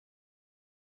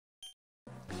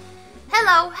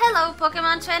Hello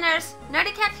Pokemon trainers,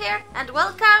 NerdyCat here and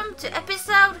welcome to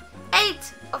episode 8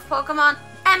 of Pokemon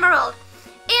Emerald.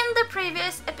 In the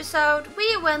previous episode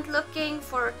we went looking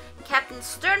for Captain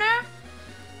Sterner,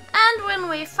 and when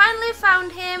we finally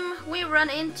found him we run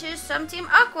into some Team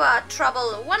Aqua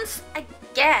trouble once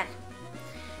again.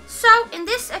 So in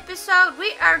this episode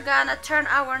we are gonna turn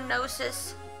our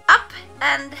noses up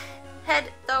and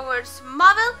head towards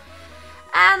Mauville.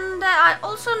 And I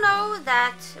also know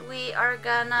that we are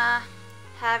gonna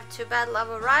have to battle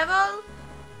our rival.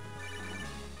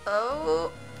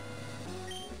 Oh.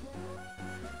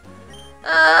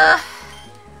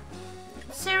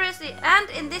 Seriously, and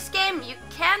in this game you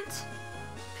can't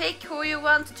pick who you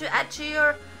want to add to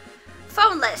your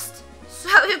phone list. So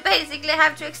you basically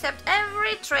have to accept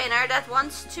every trainer that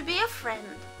wants to be a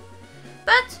friend.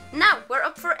 But now we're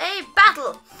up for a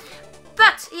battle.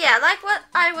 But yeah, like what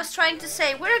I was trying to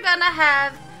say, we're gonna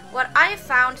have what I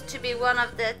found to be one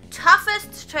of the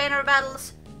toughest trainer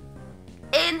battles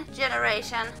in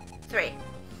Generation 3.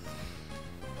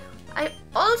 I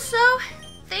also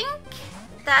think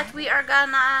that we are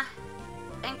gonna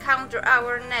encounter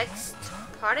our next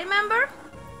party member.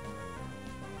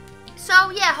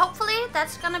 So yeah, hopefully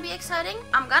that's gonna be exciting.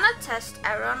 I'm gonna test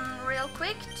Aaron real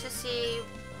quick to see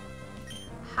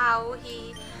how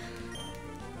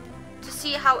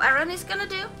Aaron is gonna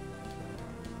do.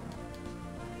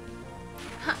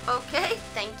 Okay,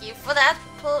 thank you for that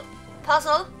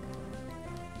puzzle.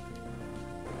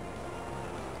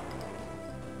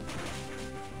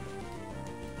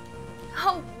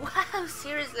 Oh wow,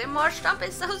 seriously, Marshtomp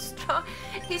is so strong.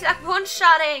 He's like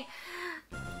one-shotting.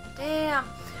 Damn.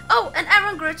 Oh, and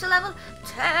Aaron grew to level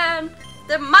 10.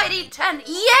 The mighty 10.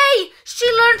 Yay! She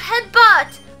learned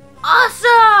Headbutt.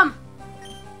 Awesome!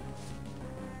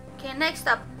 Okay, next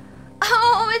up.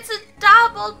 Oh, it's a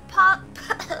double puzzle.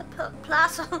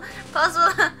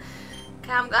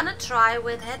 Okay, I'm gonna try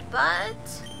with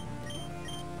Headbutt.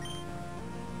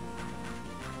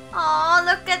 Oh,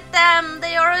 look at them.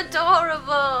 They are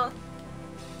adorable.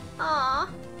 Aw.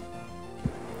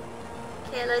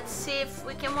 Okay, let's see if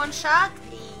we can one-shot.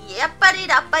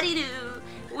 Yep-a-dee-da-ba-dee-doo.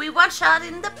 We one-shot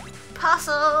in the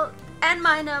puzzle and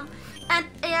mine them. And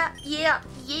yeah.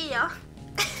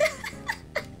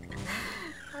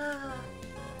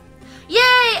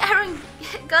 Yay! Aaron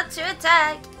got to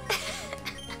attack.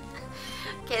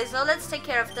 Okay, so let's take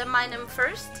care of the Minun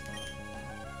first.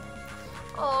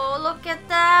 Oh, look at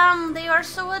them! They are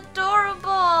so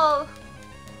adorable.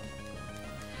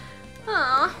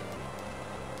 Huh.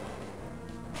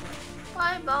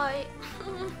 Bye.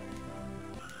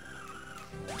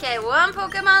 Okay, one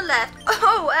Pokemon left.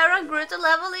 Oh, Aaron grew to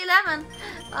level 11.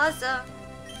 Awesome.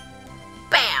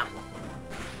 Bam!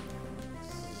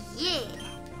 Yeah.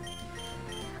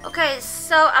 Okay,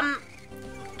 so I'm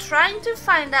trying to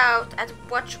find out at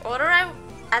which order I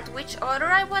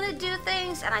want to do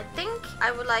things, and I think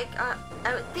I would like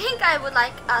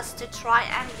us to try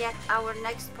and get our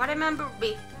next party member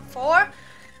before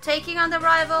taking on the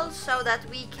rival, so that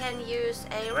we can use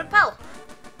a repel.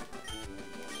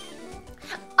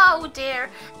 Oh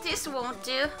dear, this won't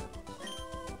do.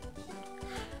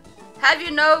 Have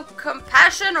you no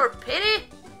compassion or pity?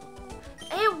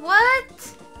 Hey,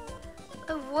 what?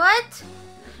 What?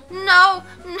 No.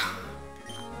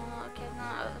 Oh, okay,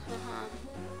 no.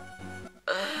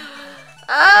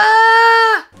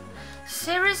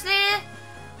 Seriously?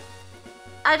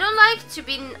 I don't like to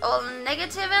be all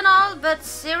negative and all, but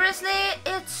seriously,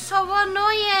 it's so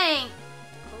annoying.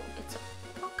 Oh, it's a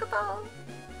Pokeball.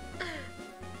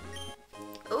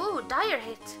 Ooh, dire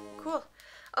hit. Cool.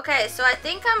 Okay, so I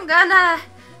think I'm gonna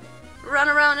run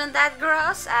around in that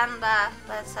grass and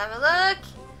let's have a look.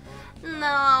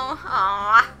 No.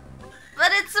 Aww.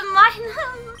 But it's a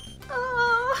Minun.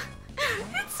 Oh,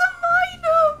 it's a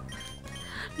Minun.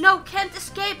 No, can't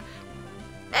escape.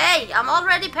 Hey, I'm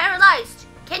already paralyzed.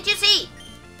 Can't you see?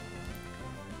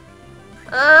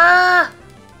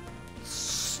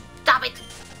 Stop it.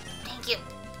 Thank you.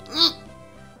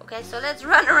 Okay, so let's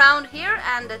run around here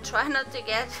and try not to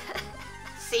get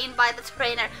seen by the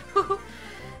trainer.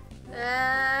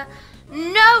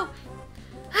 No!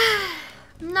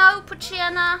 No,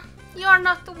 Poochyena, you are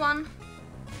not the one.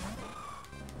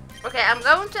 Okay, I'm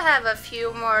going to have a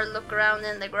few more look around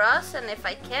in the grass, and if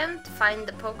I can't find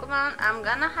the Pokemon, I'm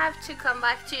gonna have to come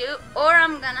back to you, or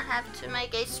I'm gonna have to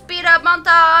make a speed up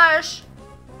montage.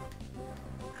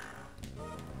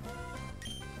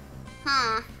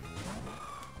 I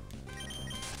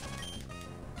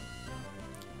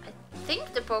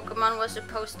think the Pokemon was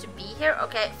supposed to be here.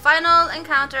 Okay, final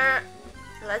encounter.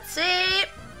 Let's see.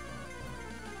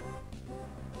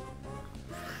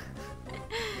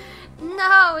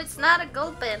 No, it's not a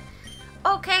Gulpin.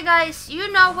 Okay guys,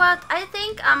 you know what? I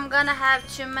think I'm gonna have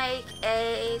to make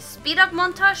a speed up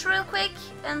montage real quick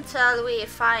until we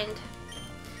find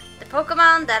the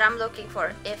Pokemon that I'm looking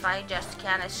for. If I just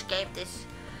can escape this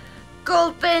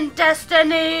Gulpin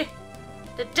destiny.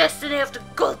 The destiny of the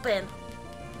Gulpin.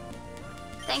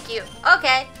 Thank you.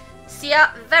 Okay, see ya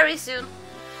very soon.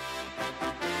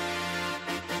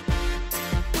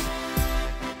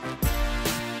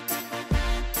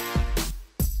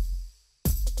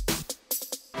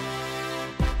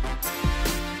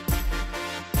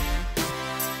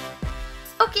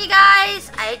 Okay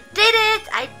guys, I did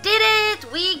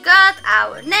it! We got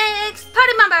our next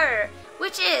party member,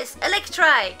 which is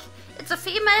Electrike. It's a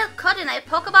female caught in a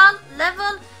Pokeball,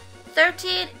 level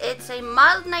 13. It's a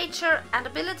mild nature and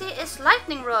ability is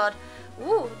Lightning Rod.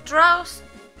 Ooh, draws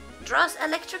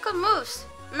electrical moves.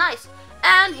 Nice.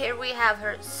 And here we have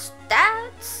her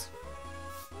stats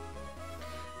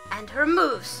and her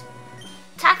moves.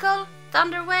 Tackle,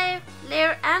 Thunder Wave,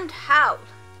 Leer and Howl.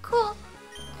 Cool.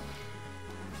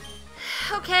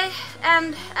 Okay,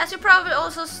 and as you probably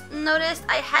also noticed,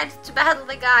 I had to battle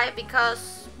the guy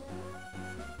because...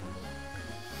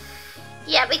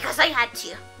 yeah, because I had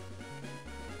to.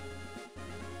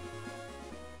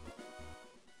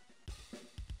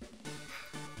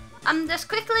 I'm just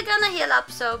quickly gonna heal up,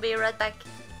 so be right back.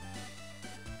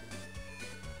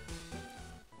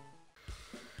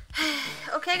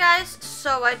 Okay guys,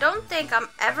 so I don't think I'm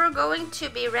ever going to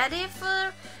be ready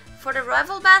for the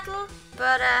rival battle,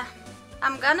 but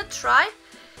I'm gonna try,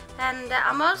 and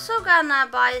I'm also gonna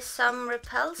buy some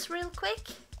repels real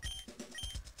quick.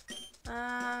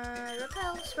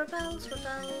 Repels.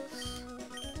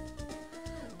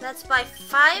 Let's buy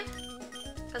 5,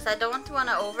 because I don't want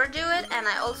to overdo it, and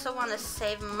I also want to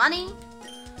save money.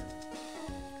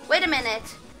 Wait a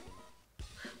minute.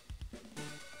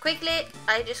 Quickly,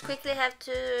 I just quickly have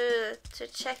to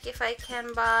check if I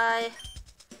can buy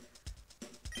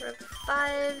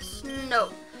revives. No.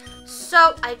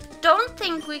 So I don't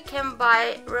think we can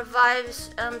buy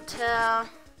revives until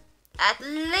at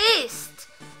least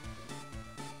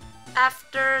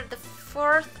after the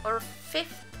 4th or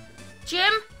 5th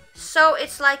gym. So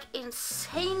it's like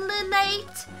insanely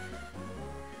late.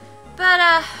 But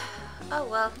oh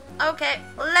well. Okay,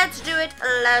 let's do it.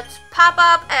 Let's pop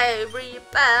up a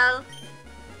repel.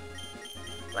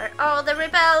 Where are the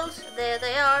repels? There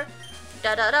they are.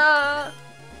 Da da da.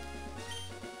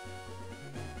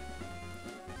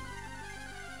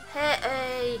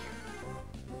 Hey,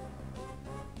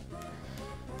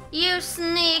 you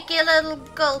sneaky little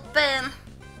Gulpin.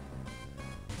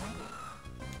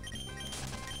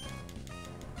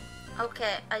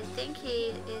 Okay, I think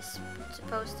he is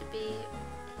supposed to be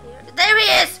here. There he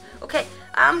is! Okay,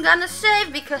 I'm gonna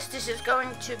save because this is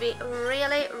going to be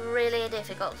really, really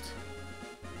difficult.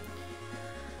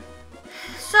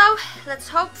 So, let's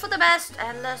hope for the best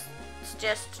and let's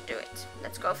just do it.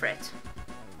 Let's go for it.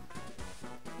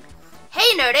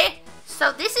 Hey Nerdy!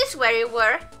 So this is where you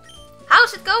were.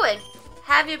 How's it going?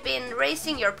 Have you been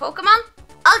racing your Pokemon?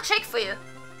 I'll check for you.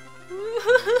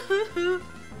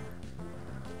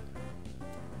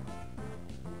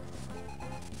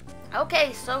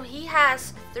 Okay, so he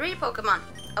has 3 Pokemon.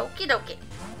 Okie dokie.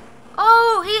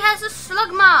 Oh, he has a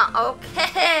Slugma.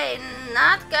 Okay,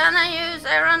 not gonna use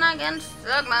Aaron against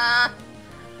Slugma.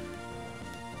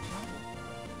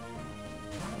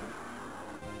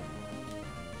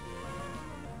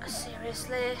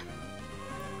 Seriously?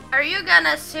 Are you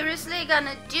seriously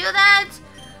gonna do that?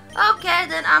 Okay,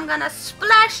 then I'm gonna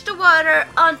splash the water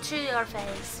onto your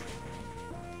face.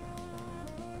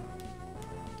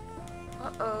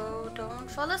 Uh-oh,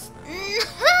 don't fall asleep.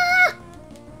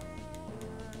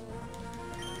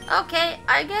 Okay,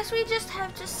 I guess we just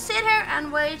have to sit here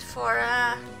and wait for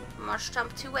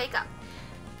Marshtomp to wake up.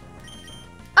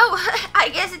 Oh, I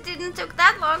guess it didn't take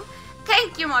that long.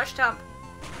 Thank you, Marshtomp.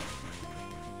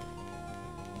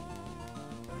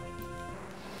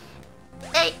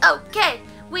 Hey, okay,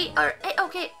 we are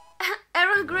okay.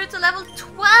 Aaron grew to level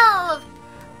 12.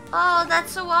 Oh,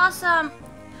 that's so awesome.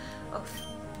 Oh,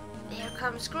 here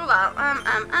comes Grooval.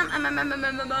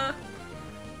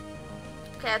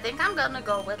 Okay, I think I'm gonna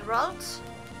go with Ralts.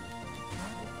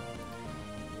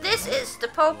 This is the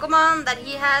Pokemon that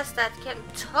he has that can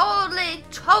totally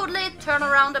turn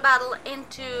around the battle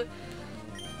into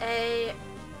a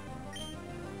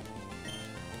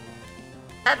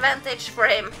advantage for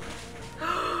him.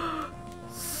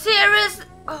 Serious?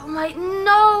 Oh my,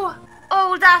 no!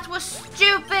 Oh, that was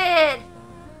stupid!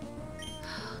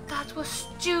 That was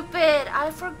stupid!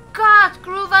 I forgot!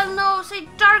 Grooval knows a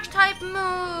dark type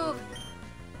move!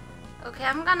 Okay,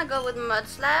 I'm gonna go with Mud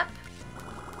Slap.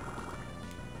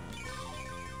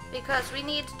 because we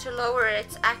need to lower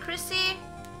its accuracy.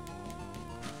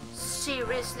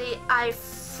 Seriously, I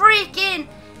freaking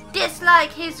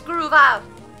dislike his Grovyle.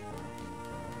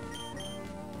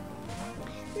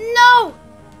 No!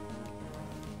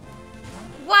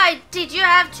 Why did you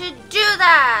have to do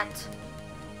that?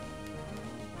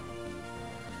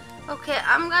 Okay,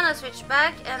 I'm gonna switch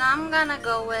back and I'm gonna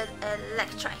go with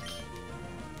Electric.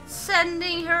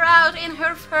 Sending her out in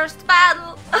her first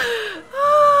battle.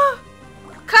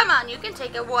 Come on, you can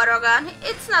take a water gun.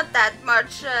 It's not that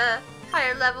much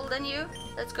higher level than you.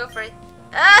 Let's go for it.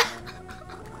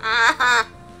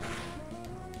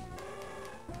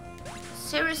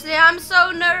 Seriously, I'm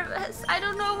so nervous. I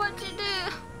don't know what to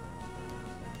do.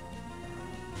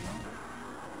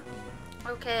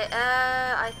 Okay,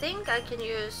 I think I can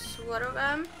use water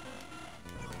gun.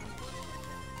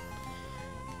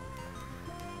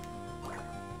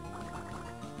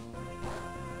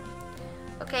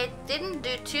 Okay, didn't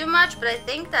do too much, but I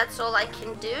think that's all I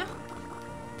can do.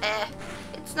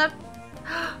 It's not...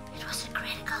 It was a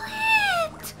critical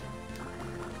hit!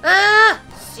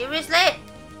 Seriously?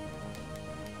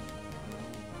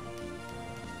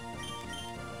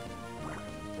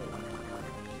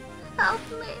 Help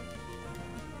me.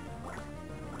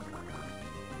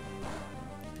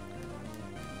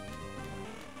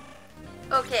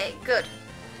 Okay, good.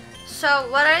 So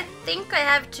what I think I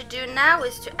have to do now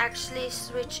is to actually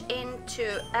switch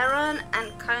into Aaron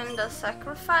and kinda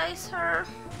sacrifice her.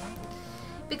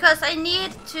 Because I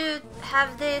need to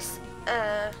have this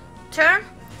turn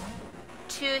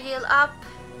to heal up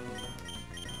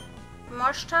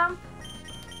Marshtomp.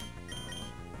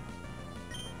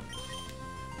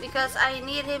 Because I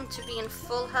need him to be in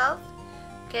full health.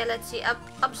 Okay, let's see.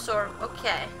 Absorb.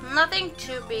 Okay, nothing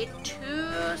to be too...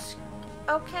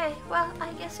 Okay, well,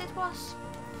 I guess it was.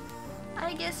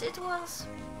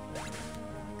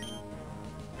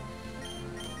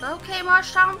 Okay,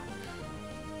 Marshtomp.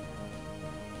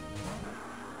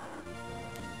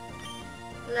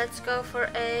 Let's go for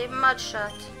a mud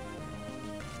shot.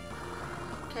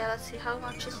 Okay, let's see how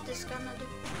much is this gonna do.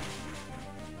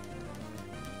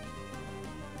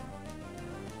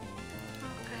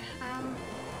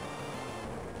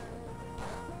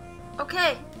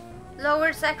 Okay,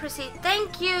 lowers accuracy.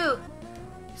 Thank you.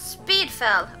 Speed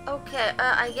fell. Okay,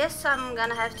 I guess I'm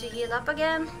gonna have to heal up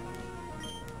again.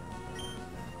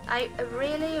 I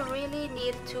really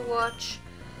need to watch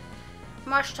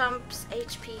Marshtomp's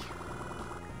HP.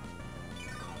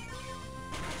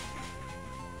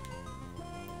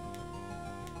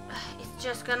 It's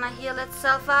just gonna heal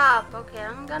itself up. Okay,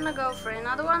 I'm gonna go for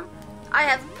another one. I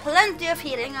have plenty of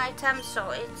healing items, so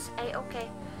it's a-okay.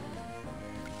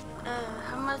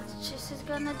 How much is it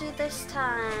gonna do this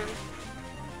time?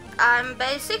 I'm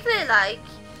basically like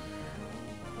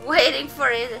waiting for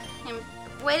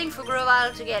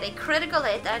Grovyle to get a critical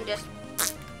hit and just...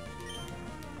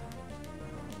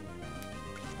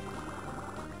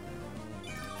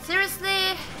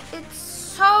 Seriously, it's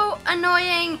so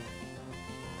annoying.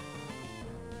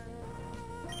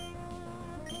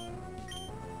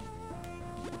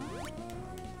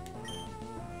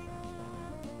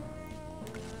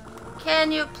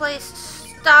 Can you please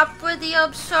stop with the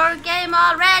absurd game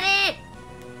already?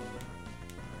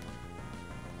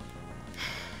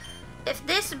 If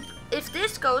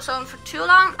this goes on for too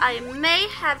long, I may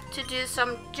have to do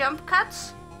some jump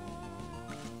cuts.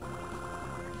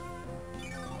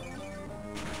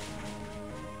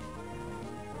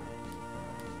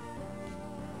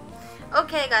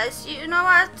 Okay guys, you know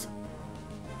what?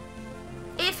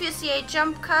 If you see a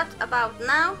jump cut about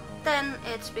now, then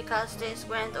it's because this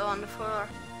went on for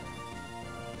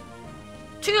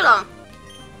too long.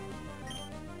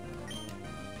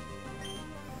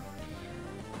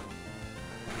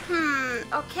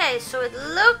 Okay, so it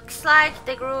looks like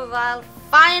the Grovyle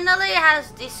finally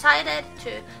has decided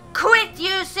to quit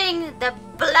using the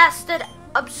blasted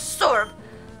Absorb.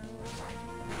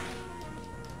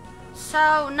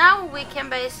 So now we can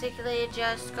basically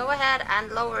just go ahead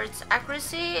and lower its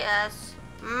accuracy as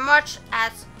much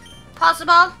as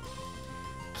possible.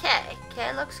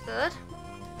 Okay, looks good.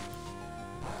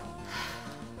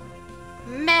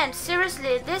 Man,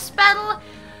 seriously, this battle,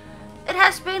 it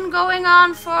has been going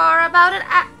on for about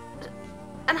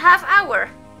an half hour.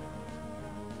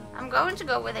 I'm going to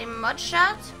go with a mud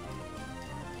shot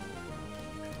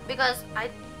because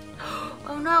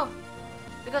oh no,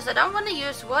 because I don't want to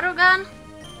use water gun.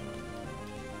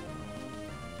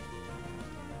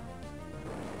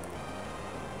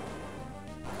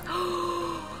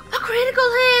 A critical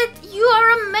hit! You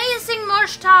are amazing,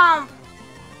 Marshtomp!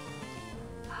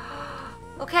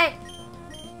 Okay,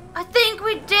 I think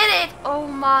we did it! Oh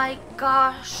my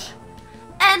gosh.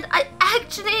 And I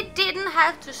actually didn't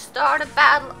have to start a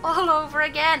battle all over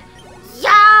again.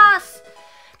 Yes!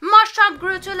 Marshtomp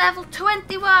grew to level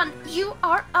 21. You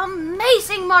are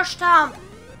amazing, Marshtomp!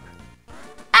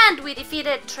 And we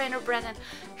defeated Trainer Brennan.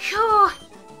 Phew!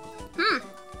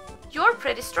 You're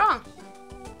pretty strong.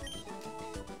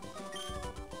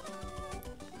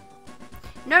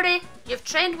 Nerdy, you've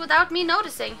trained without me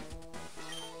noticing.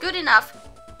 Good enough.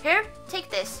 Here,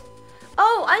 take this.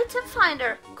 Oh, item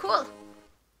finder. Cool.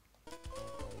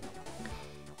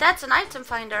 That's an item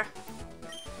finder.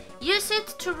 Use it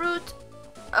to root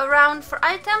around for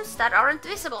items that aren't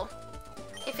visible.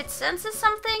 If it senses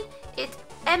something, it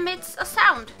emits a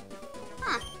sound.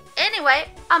 Anyway,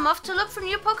 I'm off to look for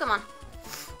new Pokemon.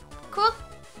 Cool.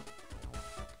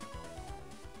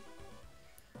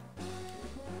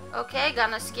 Okay,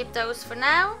 gonna skip those for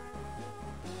now.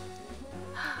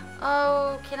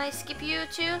 Oh, can I skip you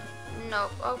too? No,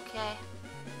 okay.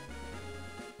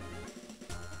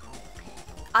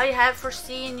 I have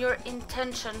foreseen your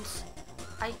intentions.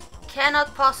 I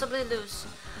cannot possibly lose.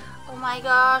 Oh my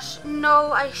gosh,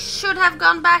 no, I should have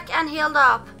gone back and healed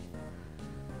up.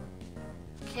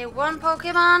 Okay, one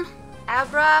Pokemon,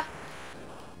 Abra.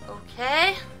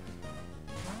 Okay.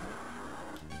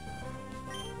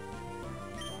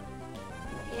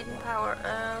 Hidden power,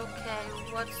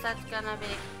 okay, what's that gonna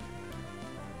be?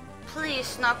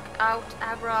 Please knock out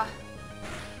Abra.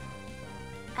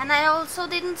 And I also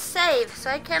didn't save, so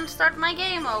I can't start my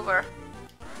game over.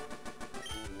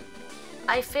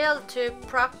 I failed to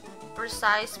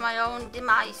precise my own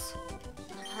demise.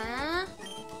 Huh?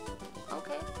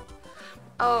 Okay.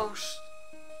 Oh,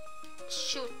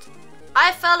 shoot.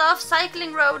 I fell off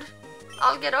cycling road.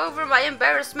 I'll get over my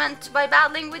embarrassment by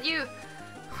battling with you.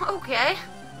 Okay.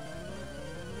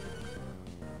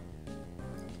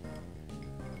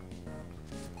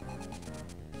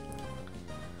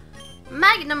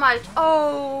 Magnemite.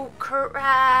 Oh,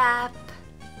 crap.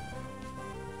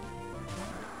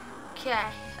 Okay,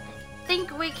 I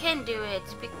think we can do it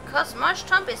because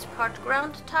Marshtomp is part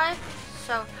ground type,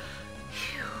 so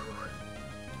phew.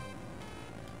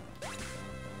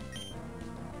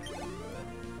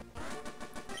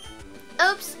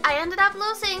 Oops, I ended up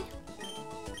losing.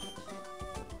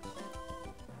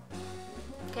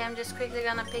 Okay, I'm just quickly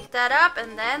gonna pick that up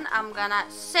and then I'm gonna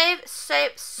save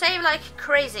like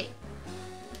crazy.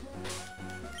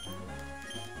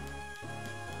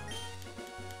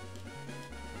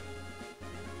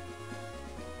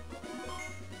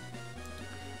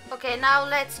 Okay, now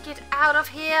let's get out of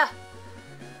here.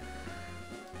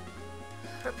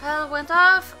 Repel went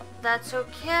off. That's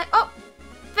okay. Oh,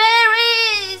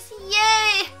 berries!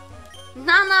 Yay!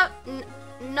 None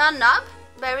up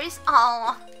berries.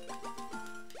 Oh.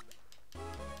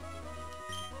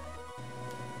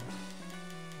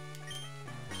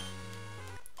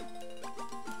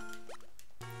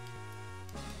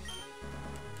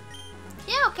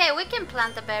 Yeah, okay, we can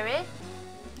plant a berry.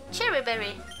 Cherry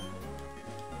berry.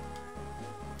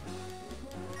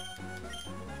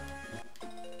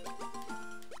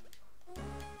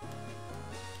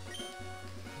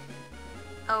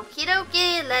 Okie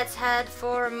dokie, let's head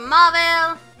for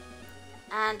Mauville.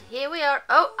 And here we are.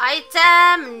 Oh,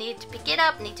 item! Need to pick it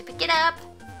up, need to pick it up.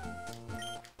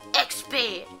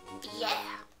 XP! Yeah!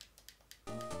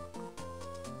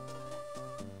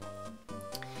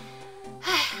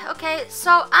 Okay,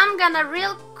 so I'm gonna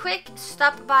real quick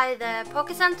stop by the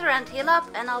Poké Center and heal up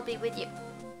and I'll be with you.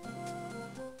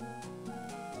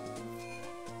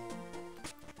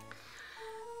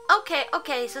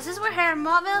 Okay, so since we're here in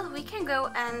Mauville, we can go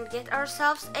and get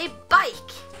ourselves a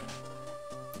bike.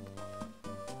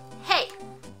 Hey!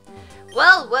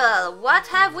 Well, what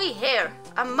have we here?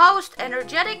 A most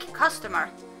energetic customer.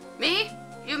 Me?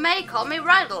 You may call me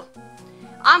Rydell.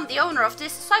 I'm the owner of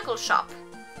this cycle shop.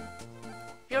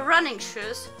 Your running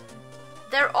shoes,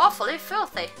 they're awfully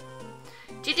filthy.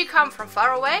 Did you come from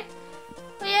far away?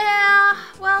 Yeah,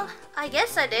 well, I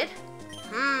guess I did.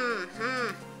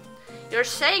 You're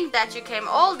saying that you came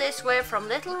all this way from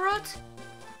Littleroot?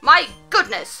 My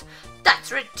goodness,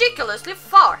 that's ridiculously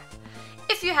far.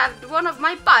 If you had one of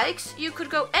my bikes, you could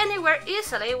go anywhere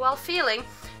easily while feeling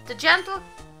the gentle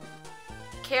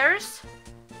cares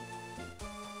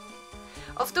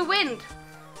of the wind.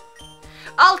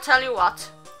 I'll tell you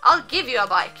what, I'll give you a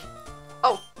bike.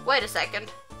 Oh, wait a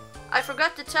second. I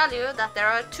forgot to tell you that there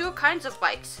are two kinds of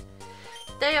bikes.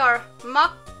 They are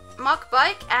Mach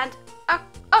bike and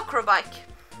Acrobike.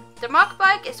 The Mach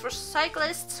bike is for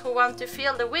cyclists who want to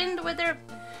feel the wind with their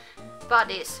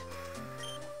bodies.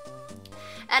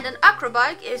 And an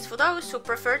Acrobike is for those who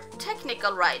prefer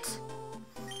technical rides.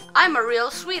 I'm a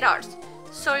real sweetheart.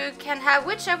 So you can have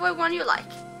whichever one you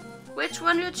like. Which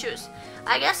one you choose.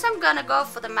 I guess I'm gonna go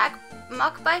for the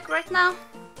Mach bike right now.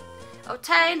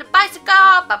 Obtain the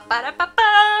bicycle! Ba -ba -da -ba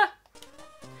 -ba.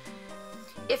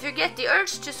 If you get the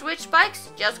urge to switch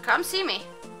bikes, just come see me.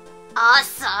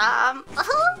 Awesome!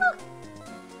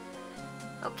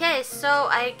 Okay, so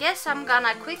I guess I'm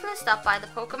gonna quickly stop by the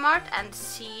Pokemart and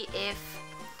see if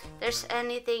there's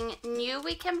anything new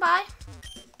we can buy.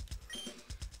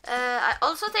 I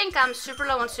also think I'm super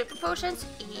low on super potions.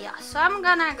 Yeah, so I'm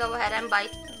gonna go ahead and buy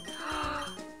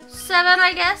 7,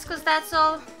 I guess, because that's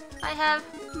all I have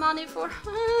money for.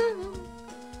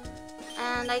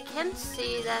 And I can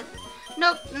see that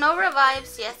nope, no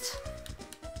revives yet.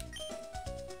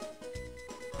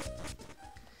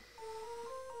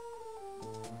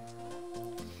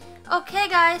 Okay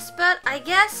guys, but I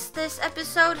guess this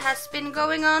episode has been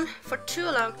going on for too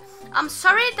long. I'm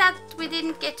sorry that we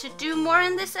didn't get to do more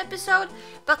in this episode,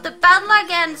 but the battle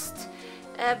against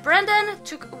Brendan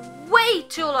took way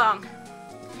too long.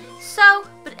 So,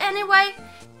 but anyway,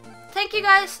 thank you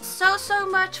guys so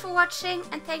much for watching,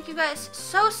 and thank you guys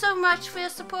so much for your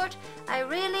support. I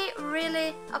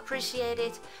really appreciate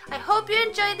it. I hope you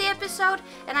enjoyed the episode,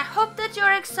 and I hope that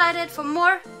you're excited for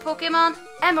more Pokemon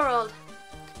Emerald.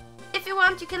 If you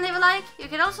want, you can leave a like, you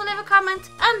can also leave a comment,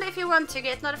 and if you want to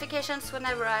get notifications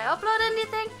whenever I upload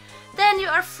anything, then you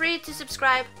are free to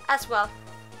subscribe as well.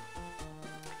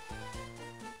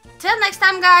 Till next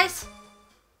time guys,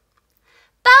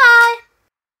 bye!